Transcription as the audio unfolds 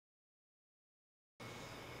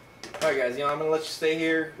Alright guys, I'm going to let you stay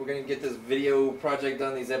here. We're going to get this video project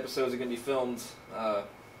done. These episodes are going to be filmed.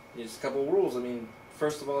 Just a couple of rules. I mean,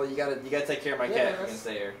 first of all, you gotta take care of my cat. You're going to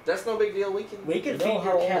stay here. That's no big deal. We can feed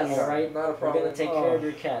your cat, alright? Not a problem. We're going to take care of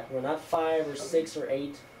your cat. We're not 5 or 6 or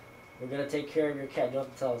 8. We're going to take care of your cat. You don't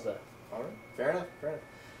have to tell us that. Alright, fair enough.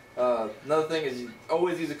 Another thing is you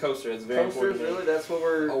always use a coaster. It's very important. Coasters, really? That's what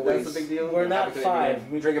we're. Always. That's a big deal. We're not 5.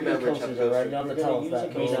 We drink a beverage. Coasters, alright? You don't have to tell us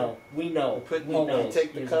that. We know. You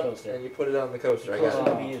take the cup and you put it on the coaster. The coaster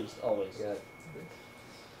will be used always.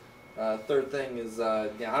 Yeah. Third thing is, I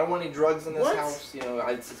don't want any drugs in this house.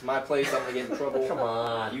 It's my place. I'm gonna get in trouble. Come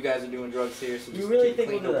on. You guys are doing drugs here, so you really think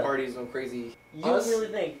clean, no parties, no crazy. You really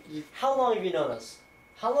think? How long have you known us?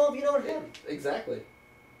 How long have you known him? Exactly.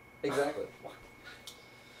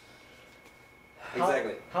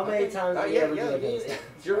 How many times have you ever do this?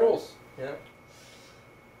 It's your rules. Yeah.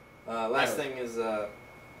 Last thing is,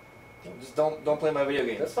 just don't play my video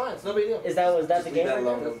games. That's fine. It's no big deal. Was that just the game? Leave that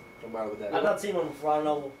alone. Don't bother with that. I've not seen one before. I don't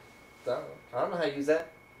know. I don't know how to use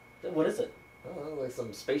that. What is it? I don't know, like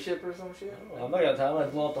some spaceship or some shit. I'm not gonna tell him.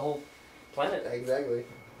 I'd blow up the whole planet. Exactly.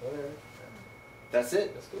 Whatever. That's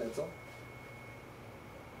it. That's good. That's all.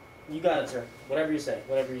 You got it, sir. Whatever you say.